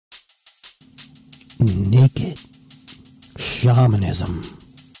Naked Shamanism.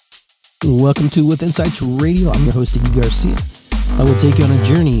 Welcome to With Insights Radio. I'm your host, Iggy Garcia. I will take you on a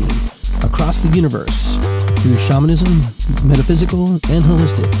journey across the universe through shamanism, metaphysical, and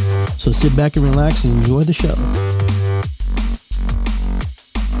holistic. So sit back and relax and enjoy the show.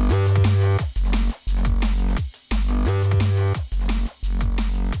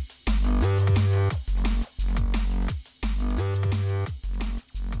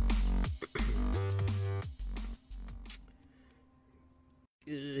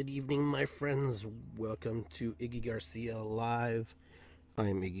 Good evening, my friends. Welcome to Iggy Garcia Live. I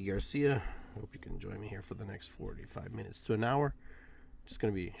am Iggy Garcia. Hope you can join me here for the next 45 minutes to an hour. Just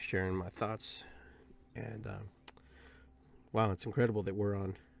going to be sharing my thoughts. And wow, it's incredible that we're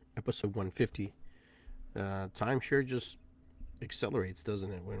on episode 150. Time sure just accelerates,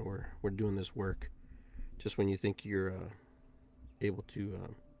 doesn't it, when we're doing this work? Just when you think you're able to,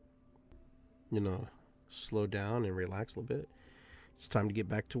 slow down and relax a little bit, it's time to get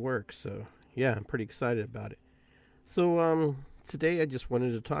back to work. So yeah, I'm pretty excited about it. So today I just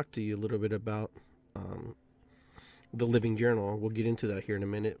wanted to talk to you a little bit about the living journal. We'll get into that here in a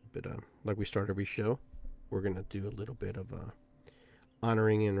minute, but like we start every show, we're going to do a little bit of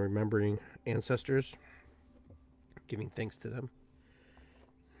honoring and remembering ancestors, giving thanks to them.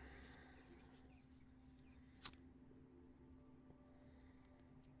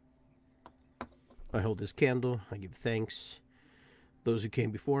 I hold this candle, I give thanks. Those who came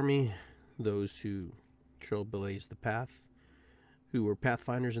before me, those who trailblazed the path, who were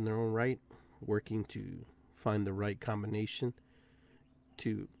pathfinders in their own right, working to find the right combination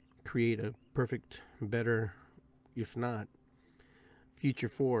to create a perfect, better, if not, future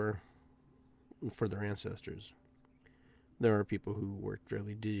for their ancestors. There are people who worked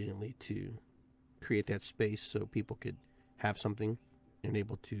really diligently to create that space so people could have something and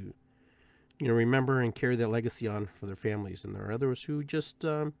able to remember and carry that legacy on for their families. And there are others who just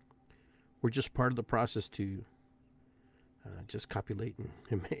were just part of the process to just copulate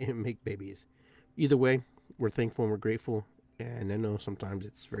and make babies. Either way, we're thankful and we're grateful. And I know sometimes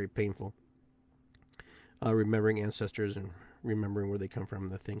it's very painful remembering ancestors and remembering where they come from,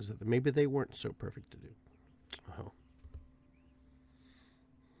 the things that maybe they weren't so perfect to do.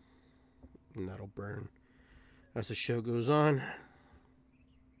 And that'll burn as the show goes on.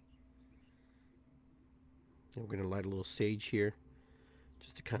 And we're going to light a little sage here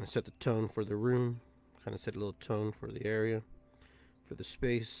just to kind of set the tone for the room, kind of set a little tone for the area, for the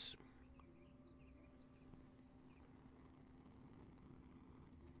space.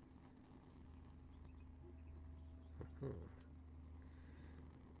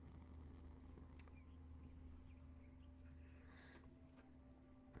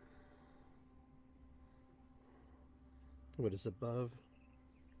 What is above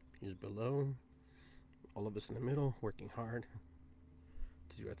is below. All of us in the middle, working hard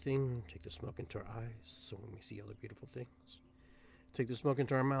to do our thing. Take the smoke into our eyes, so when we see all the beautiful things. Take the smoke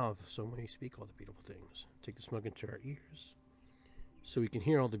into our mouth, so when we speak all the beautiful things. Take the smoke into our ears, so we can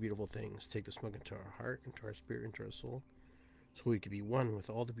hear all the beautiful things. Take the smoke into our heart, into our spirit, into our soul, so we can be one with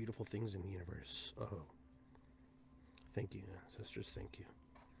all the beautiful things in the universe. Oh, thank you, ancestors. Thank you,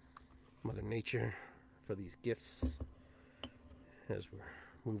 Mother Nature, for these gifts as we're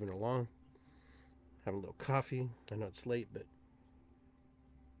moving along. Having a little coffee. I know it's late, but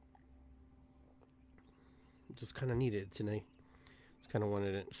just kind of needed it tonight. Just kind of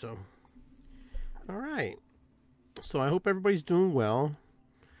wanted it. So, all right. So I hope everybody's doing well.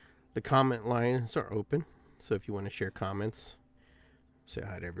 The comment lines are open. So if you want to share comments, say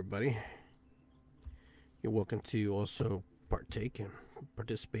hi to everybody. You're welcome to also partake and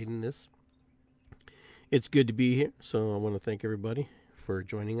participate in this. It's good to be here. So I want to thank everybody for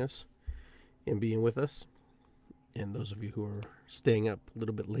joining us and being with us, and those of you who are staying up a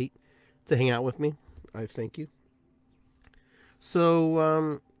little bit late to hang out with me, I thank you.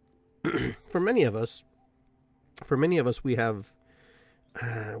 So for many of us we have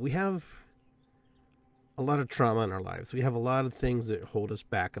a lot of trauma in our lives. We have a lot of things that hold us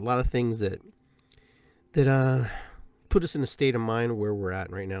back, a lot of things that put us in a state of mind where we're at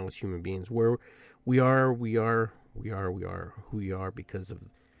right now as human beings, where we are who we are because of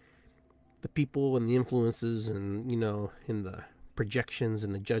the people and the influences and, in the projections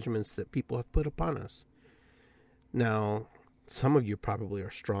and the judgments that people have put upon us. Now, some of you probably are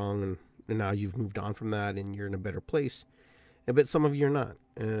strong and now you've moved on from that and you're in a better place. But some of you are not.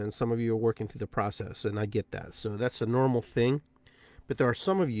 And some of you are working through the process, and I get that. So that's a normal thing. But there are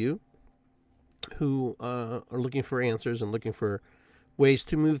some of you who are looking for answers and looking for ways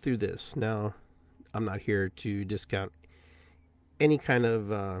to move through this. Now, I'm not here to discount any kind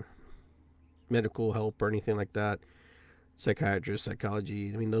of medical help or anything like that. Psychiatrist,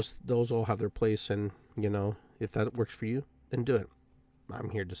 psychology. I mean, those all have their place, and if that works for you, then do it. I'm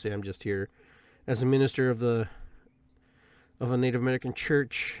here to say I'm just here as a minister of a Native American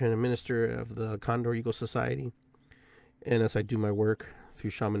church and a minister of the Condor Eagle Society, and as I do my work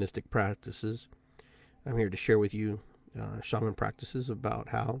through shamanistic practices, I'm here to share with you shaman practices about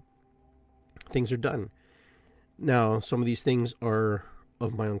how things are done. Now, some of these things are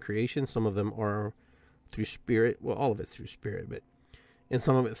of my own creation. Some of them are through spirit. Well, all of it's through spirit, and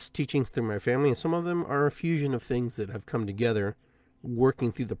some of it's teachings through my family, and some of them are a fusion of things that have come together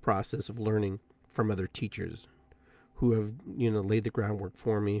working through the process of learning from other teachers who have, laid the groundwork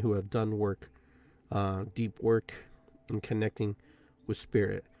for me, who have done work, deep work in connecting with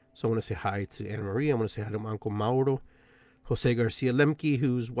spirit. So I want to say hi to Anna Maria. I want to say hi to my Uncle Mauro, Jose Garcia Lemke,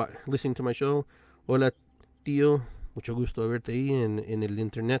 who's listening to my show. Hola, tío. Mucho gusto verte ahí en el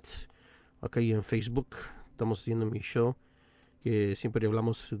internet. Acá y en Facebook. Estamos haciendo mi show. Que siempre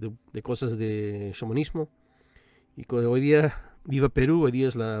hablamos de cosas de shamanismo. Y hoy día, viva Perú. Hoy día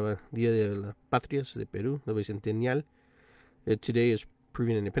es la día de las patrias de Perú, the bicentennial. Today is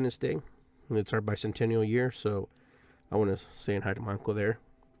Peruvian Independence Day, and it's our bicentennial year. So I want to say hi to my uncle there.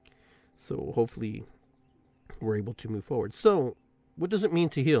 So hopefully we're able to move forward. So what does it mean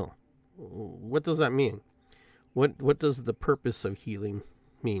to heal? What does that mean? What does the purpose of healing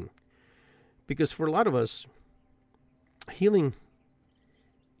mean? Because for a lot of us, healing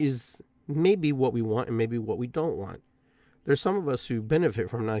is maybe what we want and maybe what we don't want. There's some of us who benefit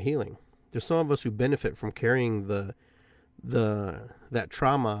from not healing. There's some of us who benefit from carrying that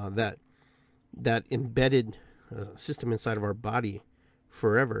trauma, that embedded system inside of our body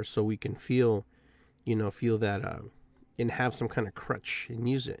forever, so we can feel that and have some kind of crutch and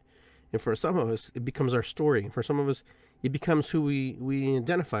use it. And for some of us, it becomes our story. And for some of us, it becomes who we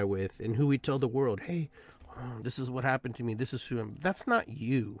identify with and who we tell the world, hey, this is what happened to me. This is who I'm. That's not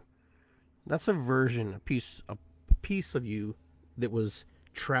you. That's a version, a piece of you that was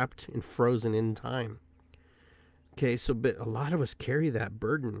trapped and frozen in time. Okay, but a lot of us carry that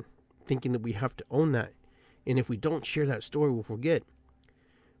burden, thinking that we have to own that. And if we don't share that story, we'll forget.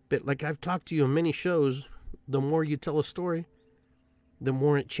 But like I've talked to you on many shows, the more you tell a story, the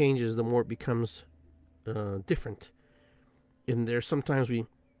more it changes, the more it becomes different. And there's sometimes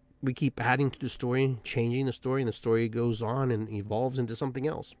we keep adding to the story, changing the story, and the story goes on and evolves into something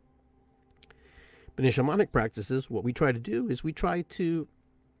else. But in shamanic practices, what we try to do is we try to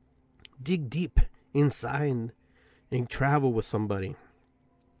dig deep inside and travel with somebody.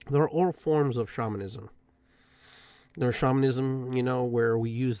 There are all forms of shamanism. There's shamanism, where we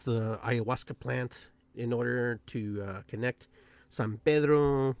use the ayahuasca plant in order to connect San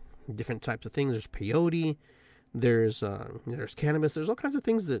Pedro, different types of things. There's peyote, there's cannabis, there's all kinds of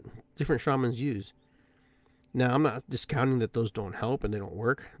things that different shamans use. Now, I'm not discounting that those don't help and they don't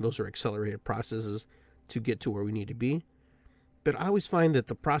work. Those are accelerated processes to get to where we need to be. But I always find that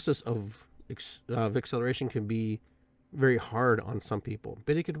the process of acceleration can be very hard on some people,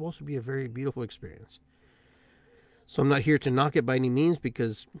 but it could also be a very beautiful experience. So I'm not here to knock it by any means,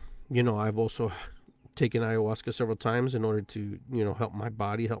 because, I've also taken ayahuasca several times in order to, help my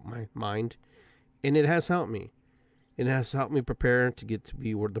body, help my mind. And it has helped me. It has helped me prepare to get to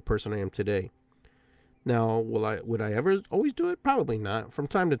be the person I am today. Now, would I ever always do it? Probably not. From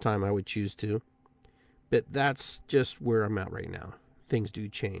time to time, I would choose to. But that's just where I'm at right now. Things do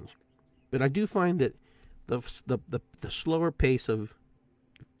change. But I do find that the slower pace of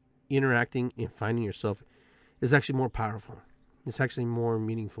interacting and finding yourself is actually more powerful. It's actually more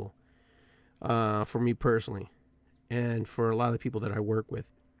meaningful for me personally, and for a lot of the people that I work with.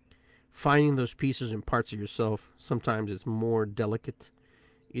 Finding those pieces and parts of yourself, sometimes it's more delicate,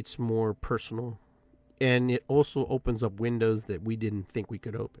 it's more personal, and it also opens up windows that we didn't think we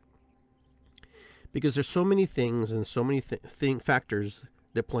could open. Because there's so many things and so many factors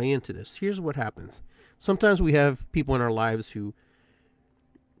that play into this. Here's what happens. Sometimes we have people in our lives who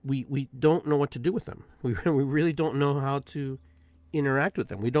we don't know what to do with them. We really don't know how to interact with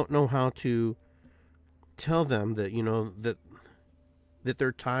them. We don't know how to tell them that that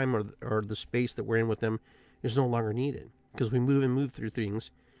their time or the space that we're in with them is no longer needed, because we move through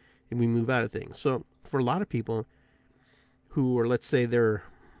things and we move out of things. So for a lot of people who are, let's say they're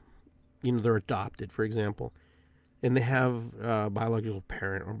adopted, for example, and they have a biological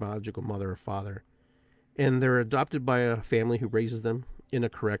parent or biological mother or father, and they're adopted by a family who raises them in a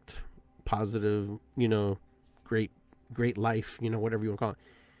correct, positive, great life, whatever you want to call it.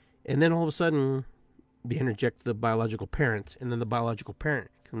 And then all of a sudden they interject the biological parent, and then the biological parent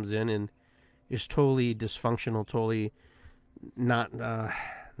comes in and is totally dysfunctional, totally not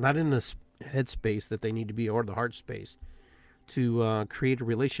in headspace that they need to be, or the heart space, to create a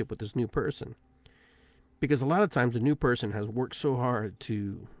relationship with this new person. Because a lot of times the new person has worked so hard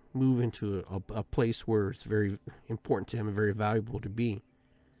to move into a place where it's very important to him and very valuable to be.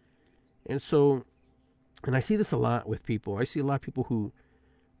 And so, and I see this a lot with people. I see a lot of people who,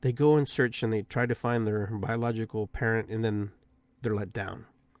 they go and search and they try to find their biological parent, and then they're let down.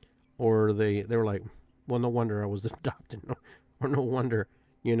 Or they're like, well, no wonder I was adopted. Or no wonder,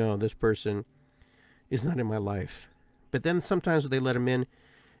 this person is not in my life. But then sometimes they let them in,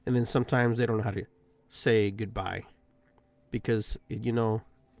 and then sometimes they don't know how to say goodbye. Because,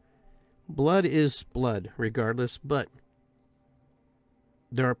 blood is blood regardless, but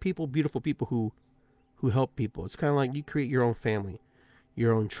there are people, beautiful people who help people. It's kind of like you create your own family,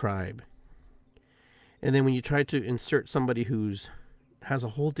 your own tribe. And then when you try to insert somebody has a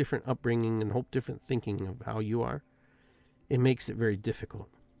whole different upbringing and whole different thinking of how you are, it makes it very difficult.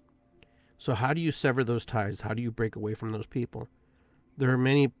 So how do you sever those ties? How do you break away from those people? There are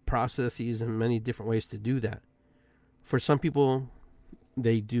many processes and many different ways to do that. For some people,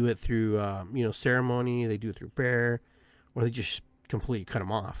 they do it through, ceremony. They do it through prayer, or they just completely cut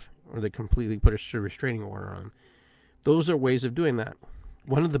them off, or they completely put a restraining order on them. Those are ways of doing that.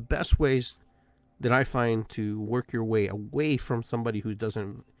 One of the best ways that I find to work your way away from somebody who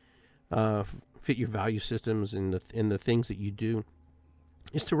doesn't fit your value systems and the things that you do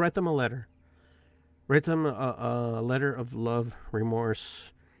is to write them a letter. Write them a letter of love,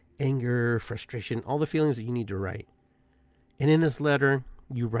 remorse, anger, frustration, all the feelings that you need to write. And in this letter,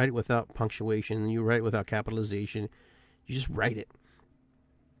 you write it without punctuation, you write it without capitalization. You just write it.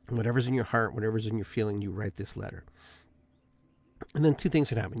 Whatever's in your heart, whatever's in your feeling, you write this letter. And then two things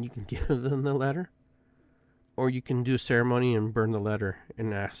can happen. You can give them the letter, or you can do a ceremony and burn the letter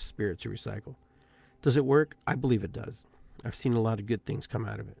and ask spirit to recycle. Does it work? I believe it does. I've seen a lot of good things come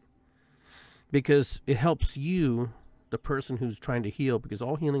out of it. Because it helps you, the person who's trying to heal, because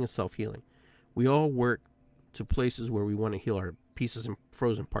all healing is self-healing. We all work to places where we want to heal our pieces and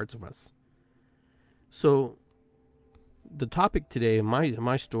frozen parts of us. So the topic today,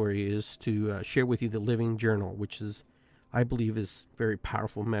 my story, is to share with you the living journal, which is, I believe, is very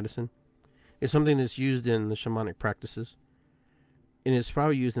powerful medicine. It's something that's used in the shamanic practices, and it's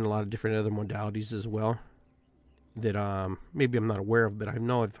probably used in a lot of different other modalities as well that maybe I'm not aware of, but I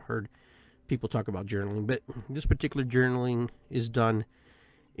know I've heard people talk about journaling. But this particular journaling is done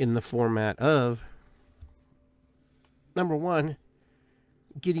in the format of, number one,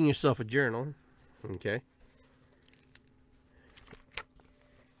 getting yourself a journal, okay,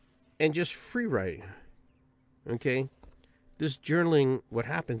 and just free writing, okay. This journaling, what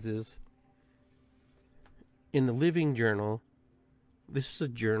happens is, in the living journal, this is a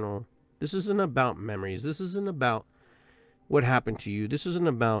journal. This isn't about memories. This isn't about what happened to you. This isn't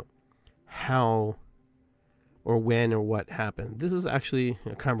about how or when or what happened. This is actually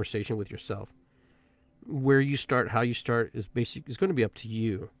a conversation with yourself. Where you start, how you start is going to be up to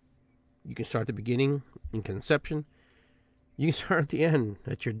you. You can start at the beginning, in conception. You can start at the end,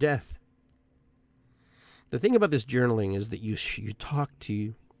 at your death. The thing about this journaling is that you talk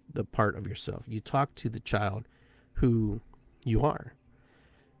to the part of yourself. You talk to the child who you are.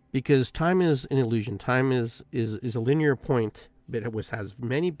 Because time is an illusion. Time is a linear point, but it has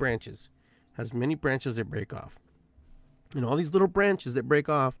many branches. Has many branches that break off. And all these little branches that break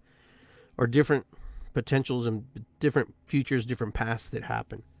off are different potentials and different futures, different paths that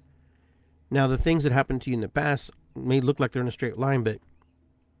happen. Now, the things that happened to you in the past may look like they're in a straight line, but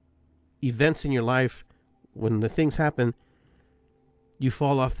events in your life, when the things happen, you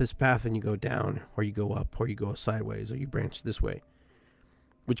fall off this path and you go down, or you go up, or you go sideways, or you branch this way,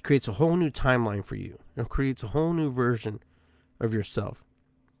 which creates a whole new timeline for you. It creates a whole new version of yourself.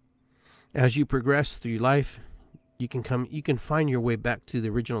 As you progress through life, you can find your way back to the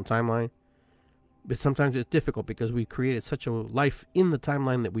original timeline, but sometimes it's difficult because we created such a life in the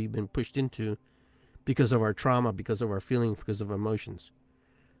timeline that we've been pushed into because of our trauma, because of our feelings, because of emotions.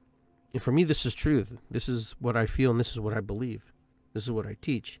 And for me, this is truth. This is what I feel, and this is what I believe. This is what I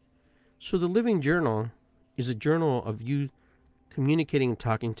teach. So the living journal is a journal of you communicating and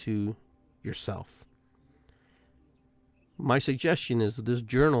talking to yourself. My suggestion is that this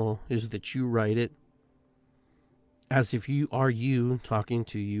journal is that you write it as if you are you talking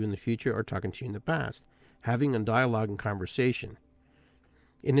to you in the future or talking to you in the past, having a dialogue and conversation.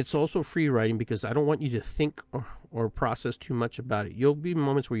 And it's also free writing because I don't want you to think or process too much about it. You'll be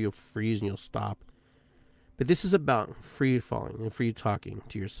moments where you'll freeze and you'll stop. But this is about free falling and free talking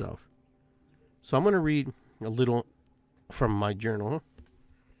to yourself. So I'm going to read a little from my journal.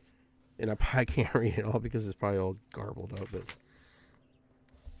 And I can't read it all because it's probably all garbled up. But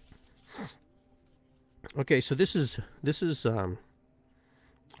Okay, so this is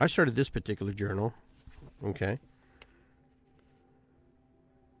I started this particular journal. Okay.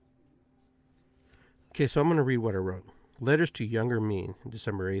 Okay, so I'm going to read what I wrote. Letters to Younger Me,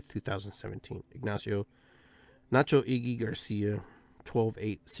 December 8th, 2017. Ignacio Nacho Iggy Garcia,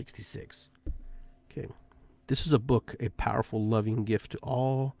 12/8/66. Okay. This is a book, a powerful, loving gift to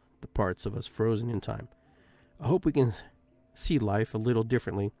all the parts of us frozen in time. I hope we can see life a little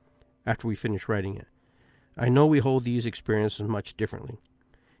differently after we finish writing it. I know we hold these experiences much differently,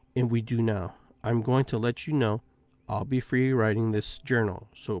 and we do now. I'm going to let you know I'll be free writing this journal,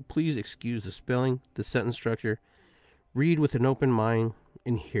 so please excuse the spelling, the sentence structure. Read with an open mind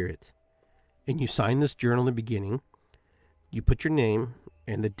and hear it. And you sign this journal in the beginning. You put your name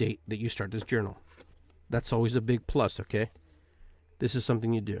and the date that you start this journal. That's always a big plus, okay? This is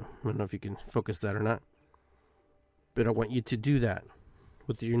something you do. I don't know if you can focus that or not, but I want you to do that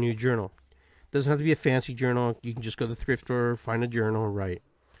with your new journal. It doesn't have to be a fancy journal. You can just go to the thrift store, find a journal, and write.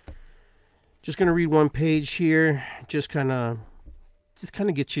 Just going to read one page here. Just kind of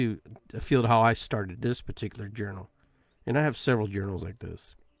get you a feel of how I started this particular journal. And I have several journals like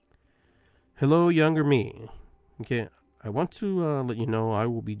this. Hello, Younger Me. Okay, I want to let you know I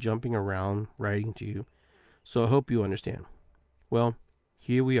will be jumping around writing to you, so I hope you understand. Well,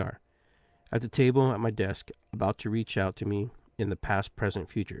 here we are, at the table at my desk, about to reach out to me in the past, present,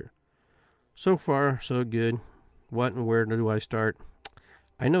 future. So far, so good. What and where do I start?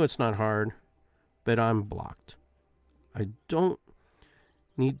 I know it's not hard, but I'm blocked. I don't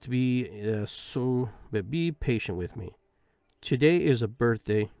need to be but be patient with me. Today is a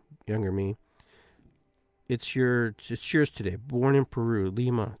birthday, Younger Me. It's yours today. Born in Peru,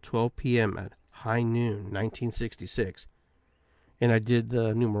 Lima, 12 p.m. at high noon, 1966. And I did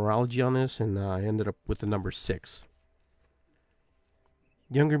the numerology on this, and I ended up with the number 6.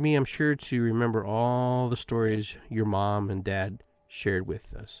 Younger Me, I'm sure to remember all the stories your mom and dad shared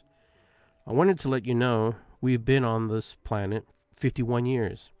with us. I wanted to let you know we've been on this planet 51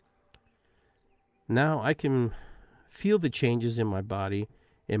 years. Now I can feel the changes in my body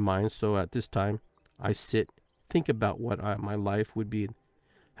and mind, so at this time I think about what my life would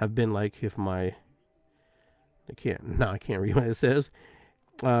have been like if I can't read what it says.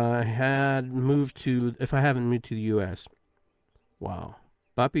 If I haven't moved to the U.S. Wow.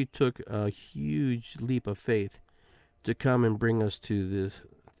 Papi took a huge leap of faith to come and bring us to this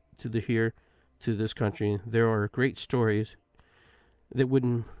country. There are great stories that we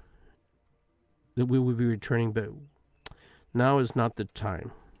would be returning, but now is not the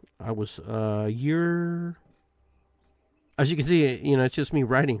time. I was a year, as you can see, it's just me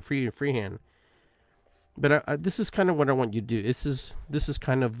writing freehand. But this is kind of what I want you to do. This is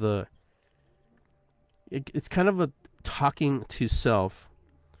kind of it's kind of a talking to self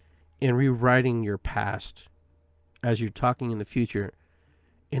and rewriting your past as you're talking in the future.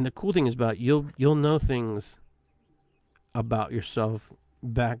 And the cool thing is you'll know things about yourself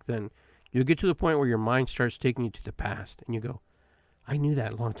back then. You'll get to the point where your mind starts taking you to the past, and you go, I knew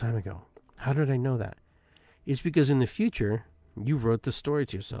that a long time ago. How did I know that? It's because in the future, you wrote the story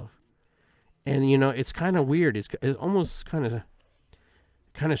to yourself. And, it's kind of weird. It's almost kind of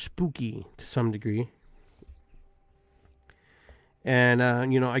spooky to some degree. And,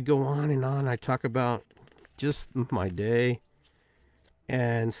 I go on and on. I talk about just my day.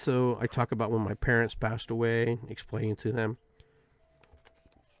 And so I talk about when my parents passed away, explaining to them.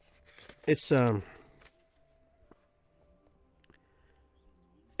 It's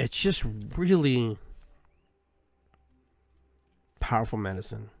just really powerful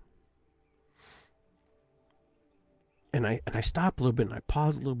medicine. And I stop a little bit and I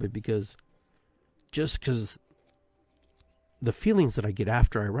pause a little bit because the feelings that I get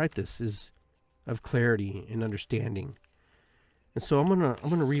after I write this is of clarity and understanding. And so I'm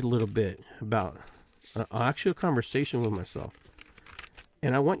gonna read a little bit about an actual conversation with myself.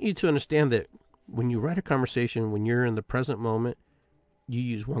 And I want you to understand that when you write a conversation, when you're in the present moment, you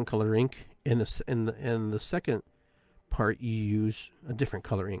use one color ink, and the second part you use a different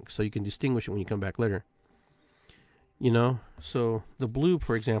color ink, so you can distinguish it when you come back later. So the blue,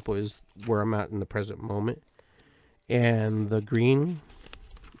 for example, is where I'm at in the present moment, and the green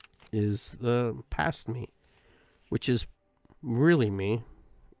is the past me, which is really me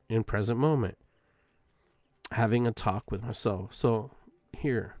in present moment, having a talk with myself. So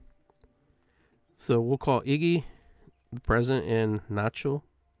here, we'll call Iggy the present, and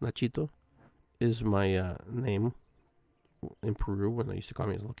Nachito is my name in Peru when they used to call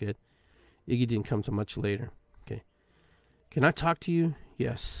me as a little kid. Iggy didn't come so much later. Okay. Can I talk to you?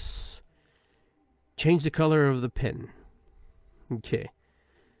 Yes. Change the color of the pen. Okay.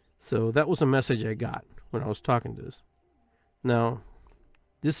 So that was a message I got when I was talking to this. Now,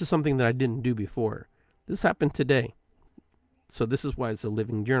 this is something that I didn't do before. This happened today. So this is why it's a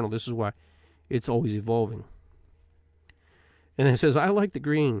living journal. This is why it's always evolving. And it says, I like the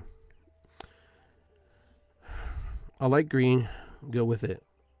green. I like green. Go with it.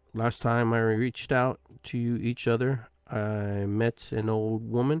 Last time I reached out to each other, I met an old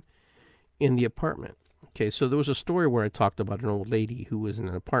woman in the apartment. Okay, so there was a story where I talked about an old lady who was in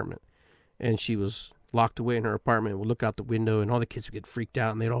an apartment. And she was locked away in her apartment. Would look out the window, and all the kids would get freaked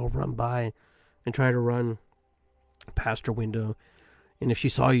out, and they'd all run by and try to run past her window. And if she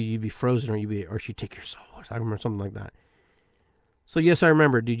saw you, you'd be frozen, or she'd take your soul. I remember something like that. So yes, I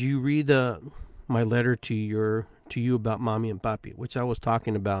remember. Did you read my letter to you about Mommy and Papi, which I was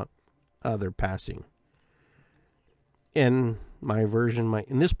talking about their passing? And my version,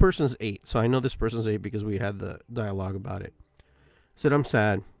 and this person's 8, so I know this person's 8 because we had the dialogue about it. Said, I'm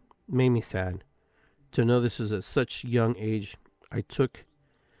sad. Made me sad to know this is at such young age. I took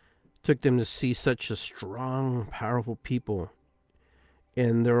them to see such a strong, powerful people,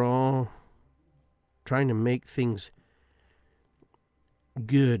 and they're all trying to make things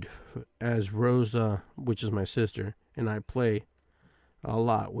good, as Rosa, which is my sister, and I play a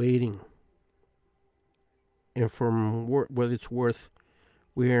lot, waiting. And from what it's worth,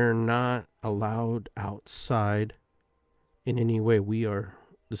 we are not allowed outside in any way.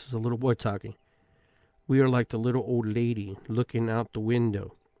 This is a little boy talking. We are like the little old lady looking out the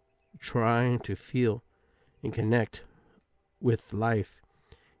window, trying to feel and connect with life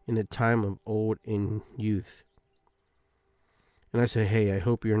in the time of old and youth. And I say, hey, I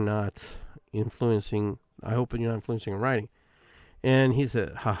hope you're not influencing writing. And he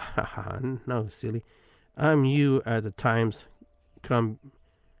said, ha ha ha, no, silly. I'm you at the times come.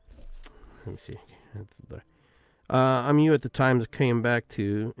 Let me see. I'm you at the times came back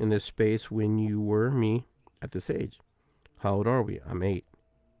to in this space when you were me at this age. How old are we? I'm 8.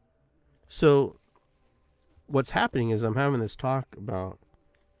 So what's happening is I'm having this talk about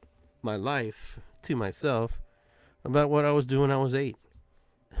my life to myself, about what I was doing when I was 8.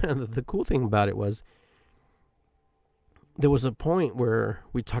 And the cool thing about it was there was a point where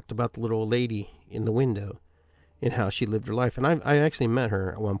we talked about the little old lady in the window and how she lived her life. And I actually met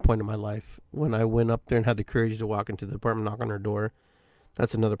her at one point in my life when I went up there and had the courage to walk into the apartment, knock on her door.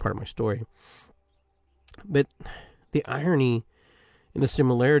 That's another part of my story. But the irony and the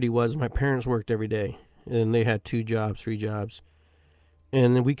similarity was my parents worked every day, and they had 2 jobs, 3 jobs.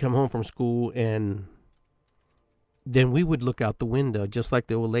 And then we come home from school, and then we would look out the window just like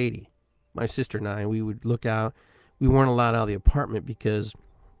the old lady. My sister and I, we would look out. We weren't allowed out of the apartment because,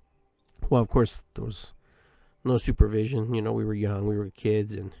 well, of course, there was no supervision. You know, we were young, we were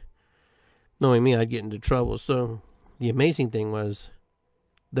kids, and knowing me, I'd get into trouble. So the amazing thing was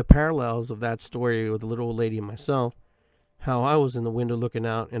the parallels of that story with the little old lady and myself, how I was in the window looking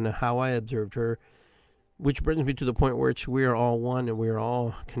out and how I observed her, which brings me to the point where we are all one and we are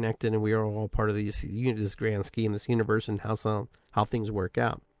all connected and we are all part of this grand scheme, this universe, and how things work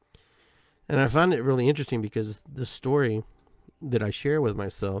out. And I found it really interesting because the story that I share with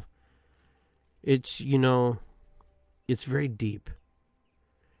myself, it's very deep.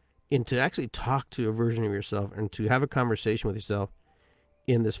 And to actually talk to a version of yourself and to have a conversation with yourself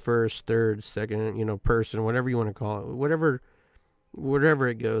in this first, third, second, person, whatever you want to call it, whatever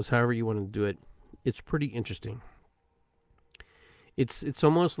it goes, however you want to do it, it's pretty interesting. It's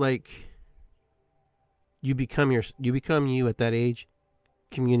almost like you become you at that age,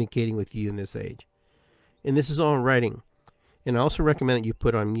 communicating with you in this age. And this is all in writing. And I also recommend that you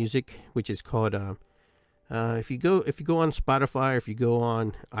put on music, which is called if you go on Spotify, or if you go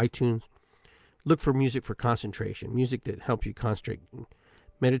on iTunes, look for music for concentration, music that helps you concentrate.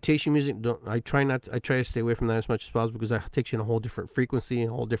 Meditation music, I try to stay away from that as much as possible because that takes you in a whole different frequency, a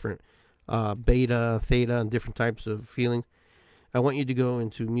whole different beta, theta, and different types of feelings. I want you to go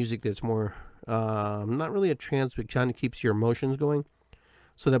into music that's more not really a trance, but kind of keeps your emotions going.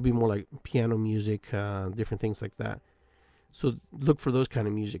 So that'd be more like piano music, different things like that. So look for those kind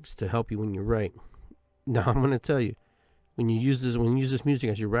of musics to help you when you write. Now I'm going to tell you, when you use this music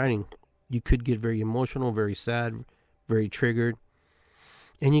as you're writing, you could get very emotional, very sad, very triggered,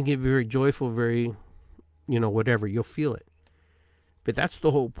 and you get very joyful, very, whatever. You'll feel it. But that's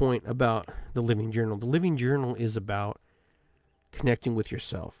the whole point about the living journal. The living journal is about connecting with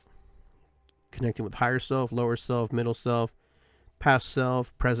yourself, connecting with higher self, lower self, middle self, past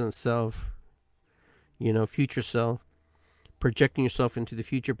self, present self, future self, projecting yourself into the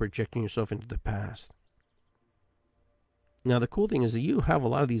future, projecting yourself into the past. Now, the cool thing is that you have a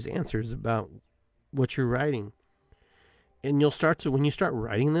lot of these answers about what you're writing. And when you start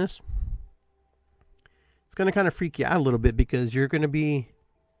writing this, it's going to kind of freak you out a little bit, because you're going to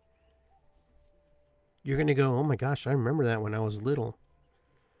go, oh my gosh, I remember that when I was little.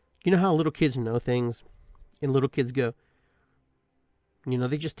 You know how little kids know things, and little kids go,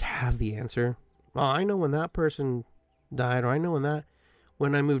 they just have the answer. Oh, I know when that person died, or I know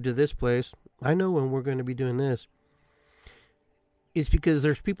when I moved to this place, I know when we're going to be doing this. It's because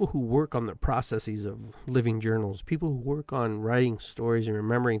there's people who work on the processes of living journals, people who work on writing stories and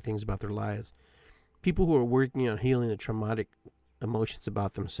remembering things about their lives, people who are working on healing the traumatic emotions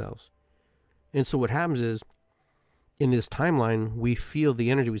about themselves. And so what happens is, in this timeline, we feel the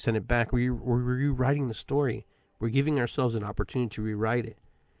energy, we send it back, we're rewriting the story. We're giving ourselves an opportunity to rewrite it,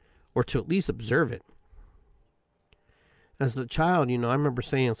 or to at least observe it. As a child, I remember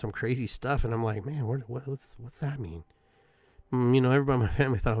saying some crazy stuff, and I'm like, man, what's that mean? Everybody in my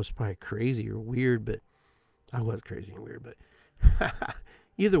family thought I was probably crazy or weird, but I was crazy and weird. But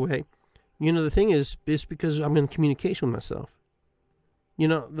either way, the thing is because I'm in communication with myself.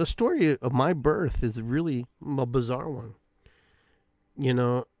 The story of my birth is really a bizarre one.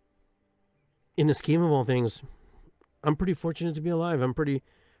 In the scheme of all things, I'm pretty fortunate to be alive. I'm pretty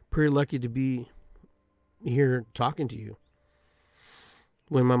lucky to be here talking to you.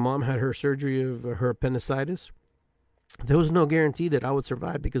 When my mom had her surgery of her appendicitis, there was no guarantee that I would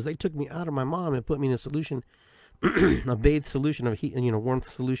survive, because they took me out of my mom and put me in a solution, a bathed solution of heat, warmth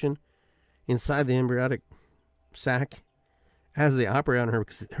solution inside the embryonic sac as they operated on her,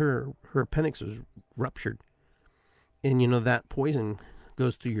 because her appendix was ruptured. And, that poison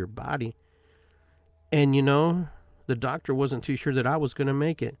goes through your body. And, the doctor wasn't too sure that I was going to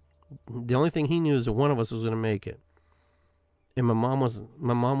make it. The only thing he knew is that one of us was going to make it. And my mom was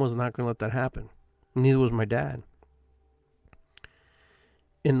not going to let that happen. Neither was my dad.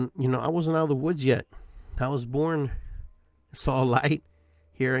 And, I wasn't out of the woods yet. I was born, saw light.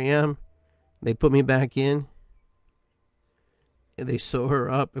 Here I am. They put me back in. And they sew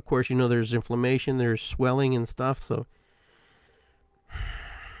her up. Of course, there's inflammation, there's swelling and stuff. So,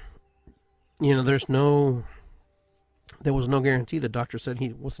 there was no guarantee. The doctor said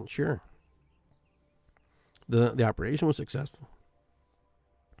he wasn't sure. The operation was successful.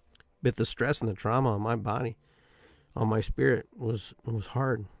 But the stress and the trauma on my body, on my spirit, was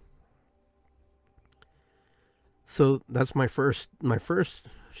hard. So that's my first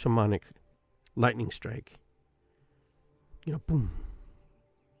shamanic lightning strike. Boom.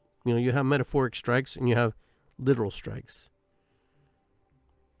 You have metaphoric strikes and you have literal strikes.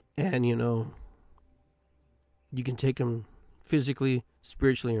 And you can take them physically,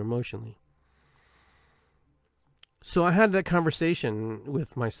 spiritually, or emotionally. So I had that conversation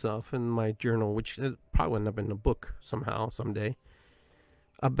with myself in my journal, which probably would end up in a book someday,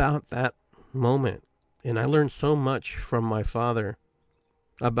 about that moment. And I learned so much from my father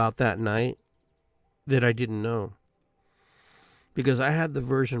about that night that I didn't know. Because I had the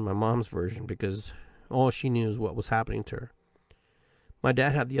version, my mom's version, because all she knew is what was happening to her. My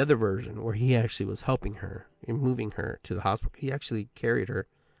dad had the other version, where he actually was helping her and moving her to the hospital. He actually carried her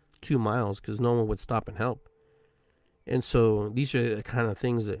 2 miles because no one would stop and help. And so these are the kind of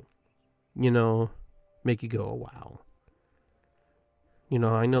things that, make you go, oh, wow.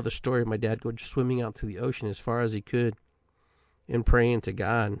 I know the story of my dad going swimming out to the ocean as far as he could and praying to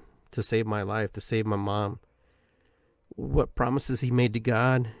God to save my life, to save my mom. What promises he made to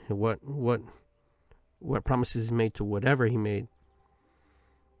God, and what promises he made to whatever he made,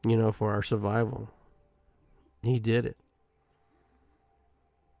 for our survival. He did it.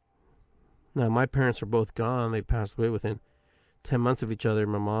 Now, my parents are both gone. They passed away within 10 months of each other.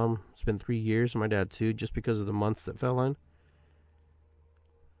 My mom, it's been 3 years, and my dad too, just because of the months that fell in.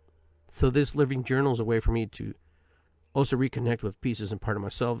 So this living journal is a way for me to also reconnect with pieces and part of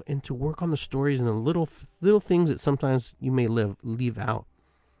myself, and to work on the stories and the little things that sometimes you may leave out,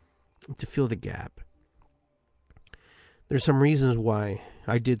 to fill the gap. There's some reasons why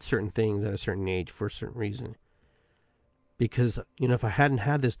I did certain things at a certain age for a certain reason. Because, if I hadn't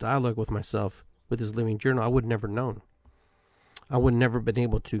had this dialogue with myself, with this living journal, I would never known. I would never been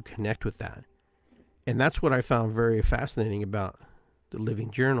able to connect with that. And that's what I found very fascinating about the living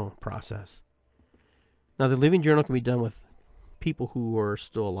journal process. Now, the living journal can be done with people who are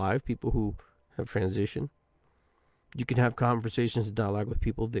still alive, people who have transitioned. You can have conversations and dialogue with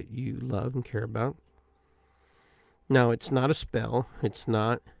people that you love and care about. Now, it's not a spell. It's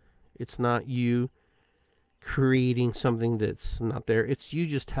not you creating something that's not there. It's you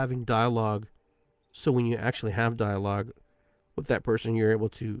just having dialogue. So when you actually have dialogue with that person, you're able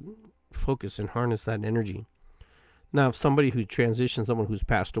to focus and harness that energy. Now, if somebody who transitions, someone who's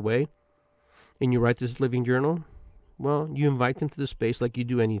passed away, and you write this living journal, well, you invite them to the space like you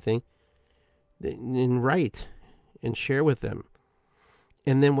do anything. and write and share with them.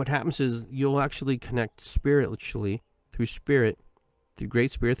 And then what happens is you'll actually connect spiritually through spirit, through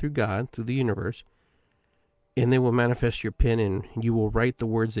Great Spirit, through God, through the universe, and they will manifest your pen and you will write the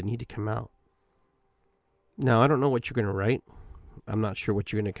words that need to come out. Now, I don't know what you're going to write. I'm not sure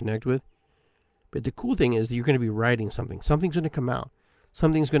what you're going to connect with. But the cool thing is that you're going to be writing something. Something's going to come out.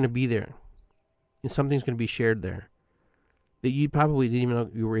 Something's going to be there. And something's going to be shared there that you probably didn't even know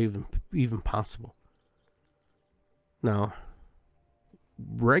you were even possible. Now,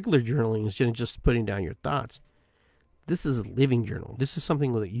 regular journaling is just putting down your thoughts. This is a living journal. This is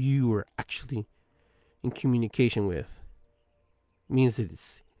something that you are actually in communication with. It means that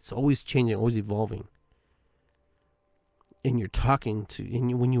it's always changing, always evolving. And you're talking to,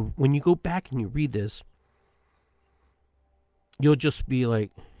 and when you go back and you read this, you'll just be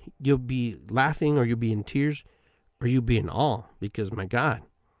like, you'll be laughing, or you'll be in tears, or you'll be in awe, because my God,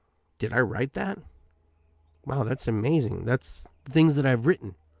 did I write that? Wow, that's amazing. That's the things that I've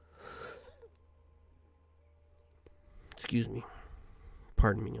written. Excuse me.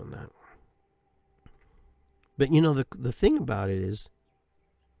 Pardon me on that. But you know, the thing about it is,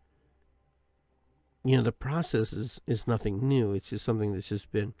 you know, the process is nothing new. It's just something that's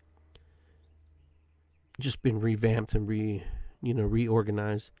just been revamped and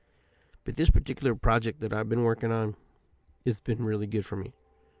reorganized. But this particular project that I've been working on, it's been really good for me.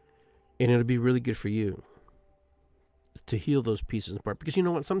 And it'll be really good for you to heal those pieces apart. Because you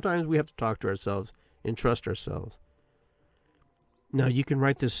know what? Sometimes we have to talk to ourselves and trust ourselves. Now, you can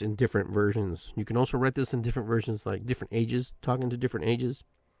write this in different versions. You can also write this in different versions, like different ages, talking to different ages.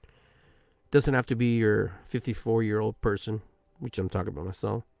 Doesn't have to be your 54-year-old person, which I'm talking about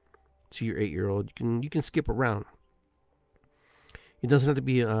myself, to your 8-year-old. You can skip around. It doesn't have to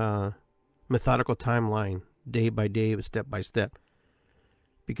be a methodical timeline, day by day, step by step.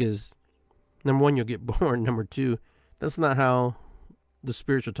 Because, number one, you'll get bored. Number two, that's not how the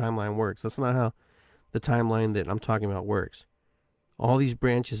spiritual timeline works. That's not how the timeline that I'm talking about works. All these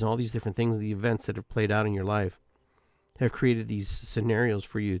branches, all these different things, the events that have played out in your life have created these scenarios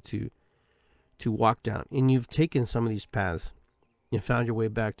for you to walk down. And you've taken some of these paths and found your way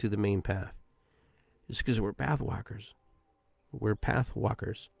back to the main path. It's because we're path walkers. We're path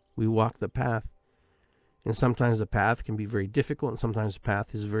walkers. We walk the path. And sometimes the path can be very difficult, and sometimes the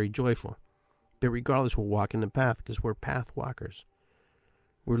path is very joyful. But regardless, we're walking the path because we're path walkers.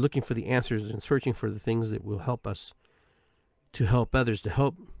 We're looking for the answers and searching for the things that will help us to help others, to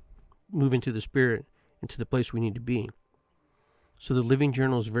help move into the spirit, into the place we need to be. So the Living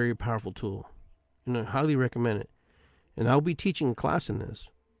Journal is a very powerful tool. And I highly recommend it. And I'll be teaching a class in this.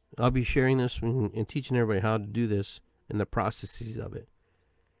 I'll be sharing this and teaching everybody how to do this and the processes of it.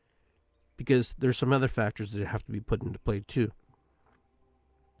 Because there's some other factors that have to be put into play too.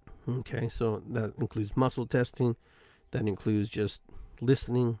 Okay, so that includes muscle testing. That includes just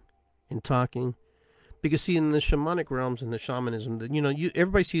listening and talking. Because see, in the shamanic realms and the shamanism,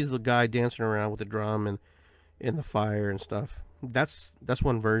 everybody sees the guy dancing around with the drum and the fire and stuff. That's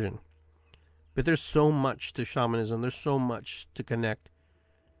one version. But there's so much to shamanism. There's so much to connect.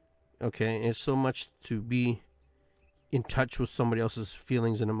 Okay, and it's so much to be in touch with somebody else's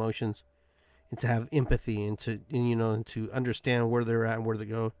feelings and emotions, and to have empathy, and to understand where they're at and where they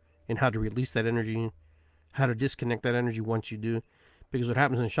go, and how to release that energy, how to disconnect that energy once you do. Because what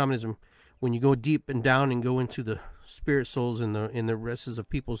happens in shamanism, when you go deep and down and go into the spirit souls and the rests of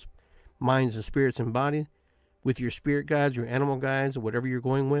people's minds and spirits and body, with your spirit guides, your animal guides, or whatever you're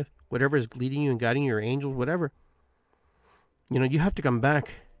going with, whatever is leading you and guiding you, your angels, whatever, you have to come back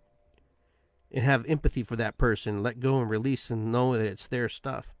and have empathy for that person, let go and release and know that it's their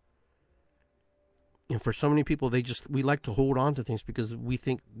stuff. And for so many people, we like to hold on to things because we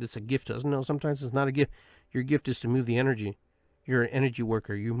think it's a gift to us. No, sometimes it's not a gift. Your gift is to move the energy. You're an energy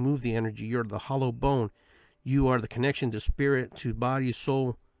worker. You move the energy. You're the hollow bone. You are the connection to spirit, to body,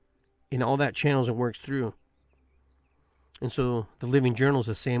 soul, and all that channels and works through. And so the Living Journal is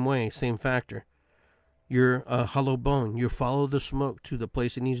the same way, same factor. You're a hollow bone. You follow the smoke to the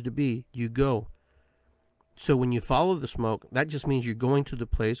place it needs to be. You go. So when you follow the smoke, that just means you're going to the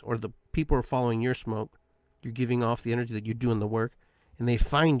place, or the people are following your smoke. You're giving off the energy that you're doing the work, and they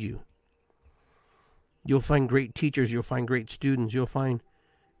find you. You'll find great teachers. You'll find great students. You'll find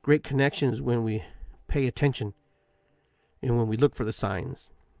great connections when we pay attention and when we look for the signs.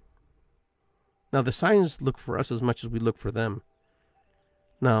 Now, the signs look for us as much as we look for them.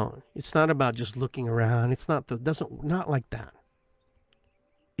 Now, it's not about just looking around. It's not like that.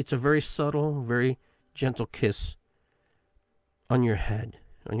 It's a very subtle, very gentle kiss on your head,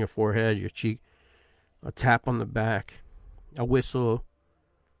 on your forehead, your cheek, a tap on the back, a whistle,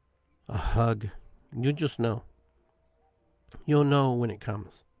 a hug, You'll just know. You'll know when it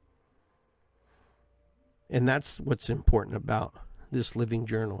comes. And that's what's important about this living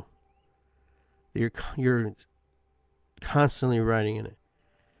journal. You're constantly writing in it.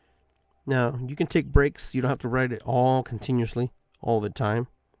 Now, you can take breaks. You don't have to write it all continuously, all the time.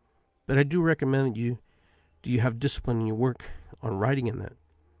 But I do recommend that you have discipline in your work on writing in that.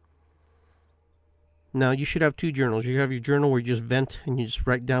 Now, you should have two journals. You have your journal where you just vent and you just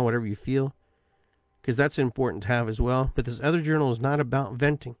write down whatever you feel, because that's important to have as well. But this other journal is not about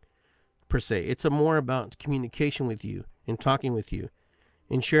venting, per se. It's more about communication with you and talking with you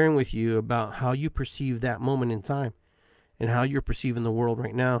and sharing with you about how you perceive that moment in time and how you're perceiving the world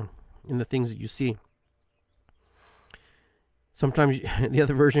right now and the things that you see. Sometimes the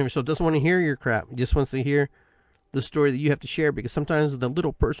other version of yourself doesn't want to hear your crap. It just wants to hear the story that you have to share, because sometimes the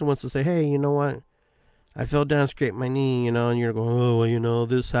little person wants to say, hey, you know what? I fell down, scraped my knee, and you're going, oh, well,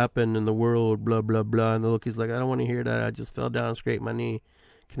 this happened in the world, blah, blah, blah. And the look, he's like, I don't want to hear that. I just fell down, scraped my knee.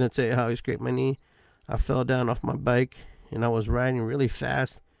 Can I tell you how I scraped my knee? I fell down off my bike, and I was riding really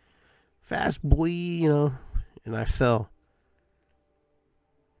fast boy, and I fell.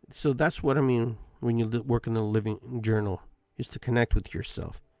 So that's what I mean when you work in the living journal, is to connect with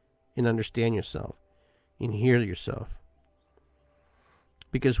yourself and understand yourself and hear yourself.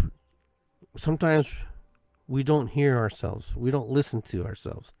 Because sometimes we don't hear ourselves. We don't listen to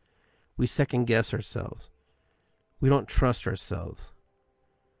ourselves. We second guess ourselves. We don't trust ourselves.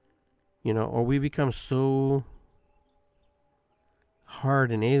 Or we become so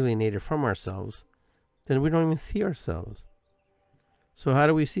hard and alienated from ourselves that we don't even see ourselves. So how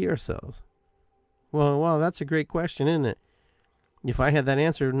do we see ourselves? Well, that's a great question, isn't it? If I had that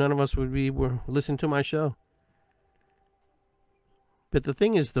answer, none of us would be listening to my show. But the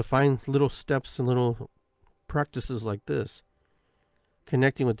thing is to find little steps and little practices like this.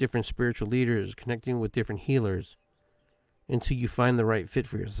 Connecting with different spiritual leaders, connecting with different healers, until you find the right fit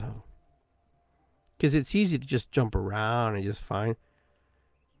for yourself. Because it's easy to just jump around and just find.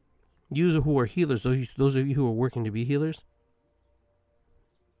 You who are healers, those of you who are working to be healers,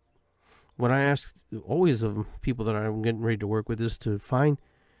 what I ask always of people that I'm getting ready to work with is to find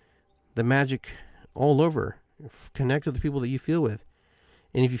the magic all over. Connect with the people that you feel with.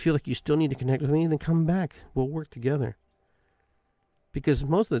 And if you feel like you still need to connect with me, then come back. We'll work together. Because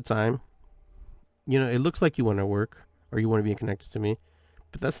most of the time, it looks like you want to work or you want to be connected to me,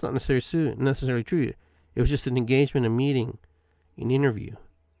 but that's not necessarily true. It was just an engagement, a meeting, an interview.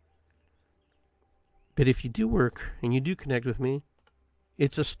 But if you do work and you do connect with me,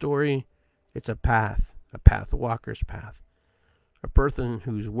 it's a story, it's a path, a walker's path. A person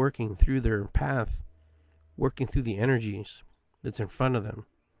who's working through their path, working through the energies that's in front of them,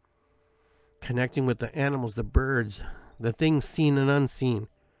 connecting with the animals, the birds, the things seen and unseen.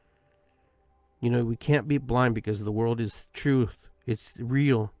 We can't be blind, because the world is truth. It's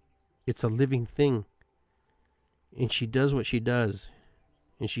real. It's a living thing. And she does what she does.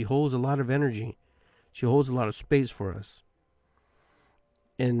 And she holds a lot of energy. She holds a lot of space for us.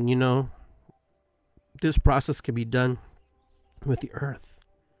 And, this process can be done with the earth.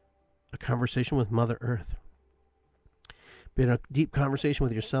 A conversation with Mother Earth. But a deep conversation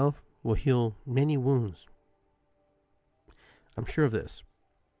with yourself will heal many wounds. I'm sure of this.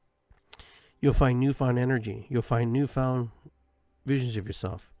 You'll find newfound energy. You'll find newfound visions of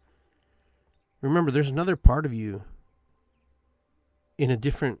yourself. Remember, there's another part of you in a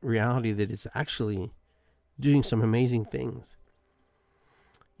different reality that is actually doing some amazing things.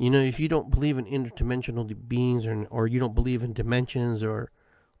 If you don't believe in interdimensional beings, or you don't believe in dimensions or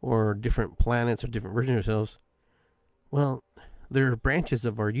different planets or different versions of yourselves, well, there are branches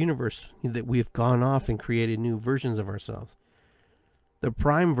of our universe that we've gone off and created new versions of ourselves. The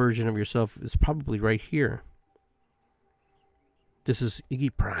prime version of yourself is probably right here. This is Iggy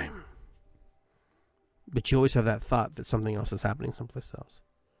Prime. But you always have that thought that something else is happening someplace else.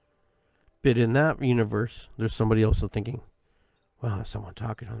 But in that universe, there's somebody else thinking, well, someone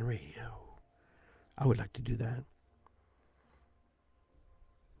talking on the radio. I would like to do that.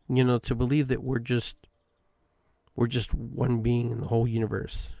 To believe that we're just one being in the whole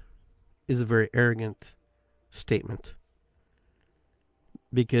universe is a very arrogant statement.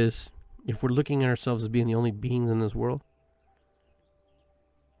 Because if we're looking at ourselves as being the only beings in this world,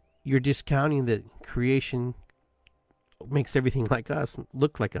 you're discounting that creation makes everything like us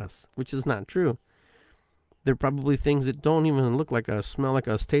look like us, which is not true. There are probably things that don't even look like us, smell like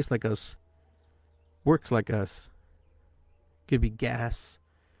us, taste like us, works like us. Could be gas,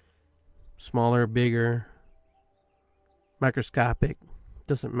 smaller, bigger, microscopic,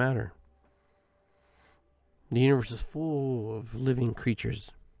 doesn't matter. The universe is full of living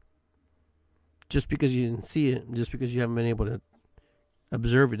creatures, Just because you didn't see it, just because you haven't been able to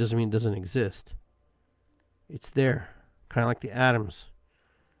observe it, doesn't mean it doesn't exist. It's there, kind of like the atoms,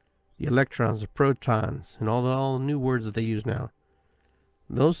 the electrons, the protons, and all the new words that they use now.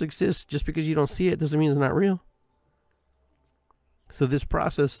 Those exist. Just because you don't see it doesn't mean it's not real. So this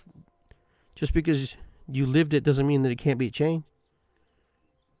process, just because you lived it doesn't mean that it can't be changed.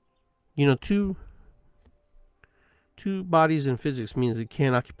 You know, two bodies in physics means they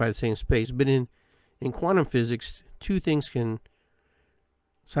can't occupy the same space. But in quantum physics, two things can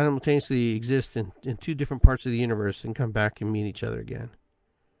simultaneously exist in two different parts of the universe and come back and meet each other again.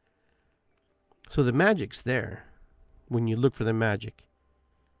 So the magic's there when you look for the magic.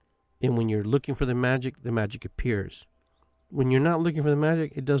 And when you're looking for the magic appears. When you're not looking for the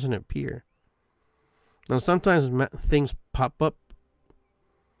magic, it doesn't appear. Now, sometimes things pop up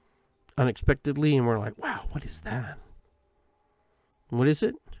unexpectedly, and we're like, wow, what is that? What is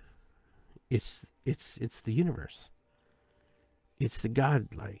it? It's the universe. It's the God,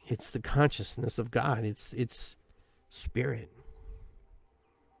 like, it's the consciousness of God. It's spirit,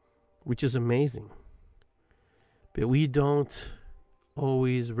 which is amazing. But we don't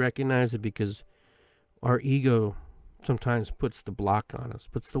always recognize it because our ego sometimes puts the block on us,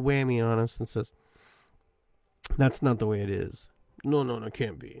 puts the whammy on us, and says, that's not the way it is. No, it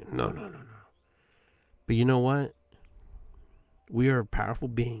can't be. No. But you know what? We are powerful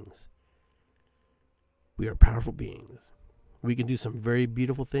beings. We are powerful beings. We can do some very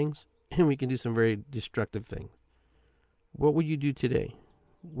beautiful things, and we can do some very destructive things. What will you do today?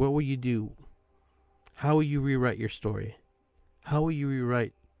 What will you do? How will you rewrite your story? How will you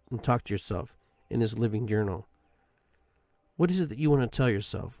rewrite and talk to yourself in this living journal? What is it that you want to tell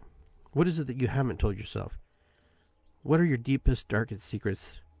yourself? What is it that you haven't told yourself? What are your deepest, darkest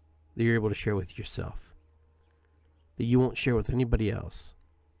secrets that you're able to share with yourself, that you won't share with anybody else?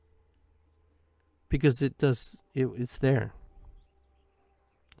 Because it's there.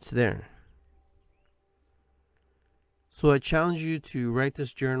 It's there. So I challenge you to write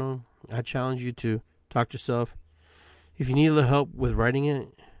this journal. I challenge you to talk to yourself. If you need a little help with writing it,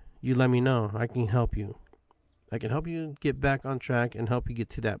 you let me know. I can help you. I can help you get back on track and help you get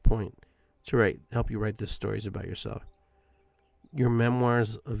to that point to help you write the stories about yourself. Your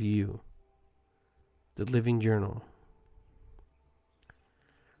memoirs of you. The living journal.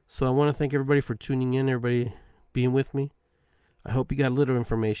 So I want to thank everybody for tuning in, everybody being with me. I hope you got a little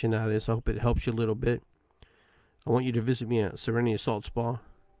information out of this. I hope it helps you a little bit. I want you to visit me at Serenity Salt Spa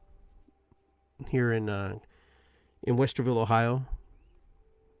here in Westerville, Ohio.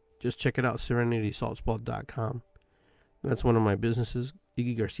 Just check it out, serenitysaltspa.com. That's one of my businesses.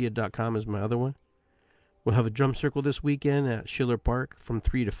 IggyGarcia.com is my other one. We'll have a drum circle this weekend at Schiller Park from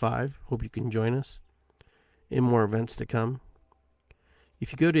 3 to 5. Hope you can join us. And more events to come.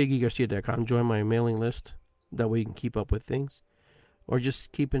 If you go to IggyGarcia.com, join my mailing list. That way you can keep up with things. Or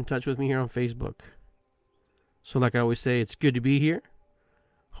just keep in touch with me here on Facebook. So like I always say, it's good to be here.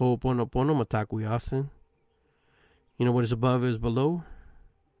 Ho'oponopono matakuyasin. You know what is above is below.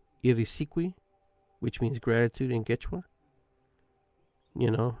 Irisiqui, which means gratitude in Quechua. You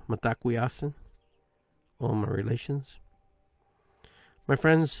know, matakuyasin. All my relations. My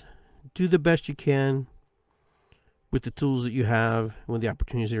friends, do the best you can with the tools that you have, with the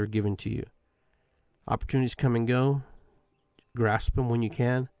opportunities that are given to you. Opportunities come and go. Grasp them when you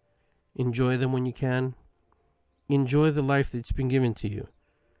can. Enjoy them when you can. Enjoy the life that's been given to you.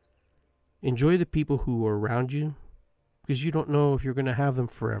 Enjoy the people who are around you, because you don't know if you're going to have them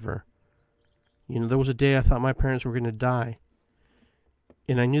forever. You know, there was a day I thought my parents were going to die,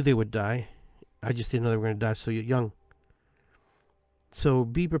 and I knew they would die. I just didn't know they were going to die so young. So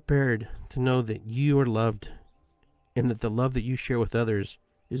be prepared to know that you are loved, and that the love that you share with others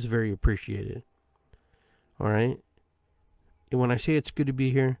is very appreciated. All right? And when I say it's good to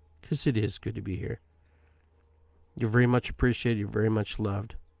be here, because it is good to be here. You're very much appreciated. You're very much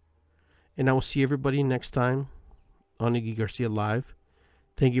loved. And I will see everybody next time on Iggy Garcia Live.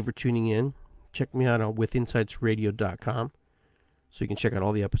 Thank you for tuning in. Check me out on withinsightsradio.com so you can check out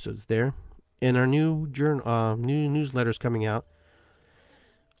all the episodes there. And our new newsletter is coming out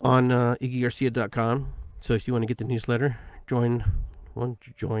on iggygarcia.com. So if you want to get the newsletter, join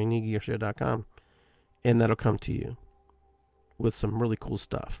iggygarcia.com, and that'll come to you with some really cool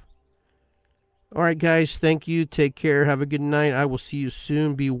stuff. All right, guys, thank you. Take care. Have a good night. I will see you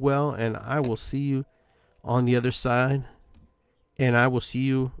soon. Be well, and I will see you on the other side. And I will see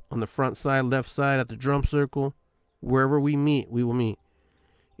you on the front side, left side, at the drum circle. Wherever we meet, we will meet.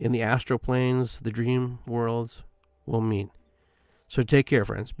 In the astral planes, the dream worlds, we'll meet. So take care,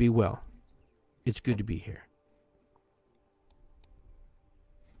 friends. Be well. It's good to be here.